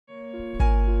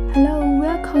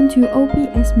Welcome to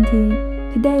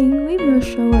OBSMT. Today we will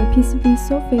show a PCB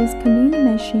surface cleaning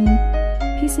machine.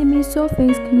 PCB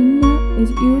surface cleaner is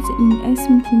used in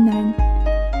SMT line.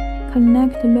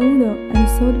 Connect loader and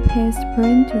solder paste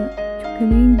printer to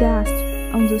clean dust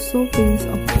on the surface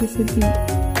of PCB.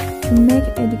 To make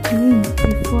it clean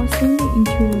before sending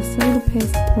into the solder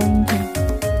paste printer.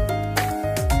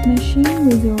 Machine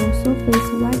with a surface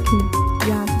vacuum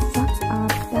that sucks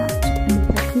up dust and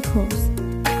particles.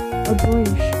 A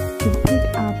brush to pick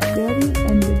up dirty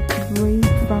and debris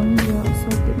from the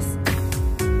surface.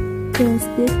 The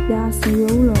stick dust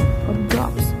roller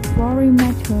absorbs foreign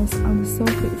matters on the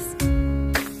surface.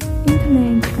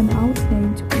 Inlet and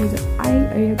outlet with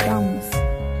air guns.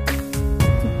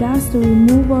 The dust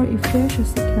removal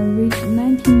efficiency can reach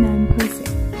 99%.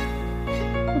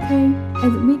 Okay,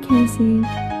 as we can see,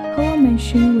 whole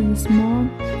machine with small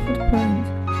footprint,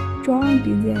 strong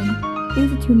design,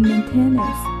 easy to maintain.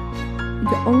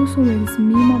 It also has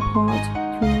minimal parts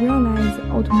to realize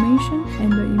automation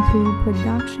and improve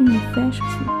production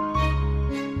efficiency.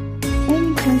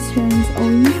 Any questions or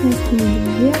interest,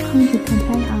 welcome to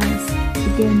contact us to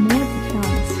get more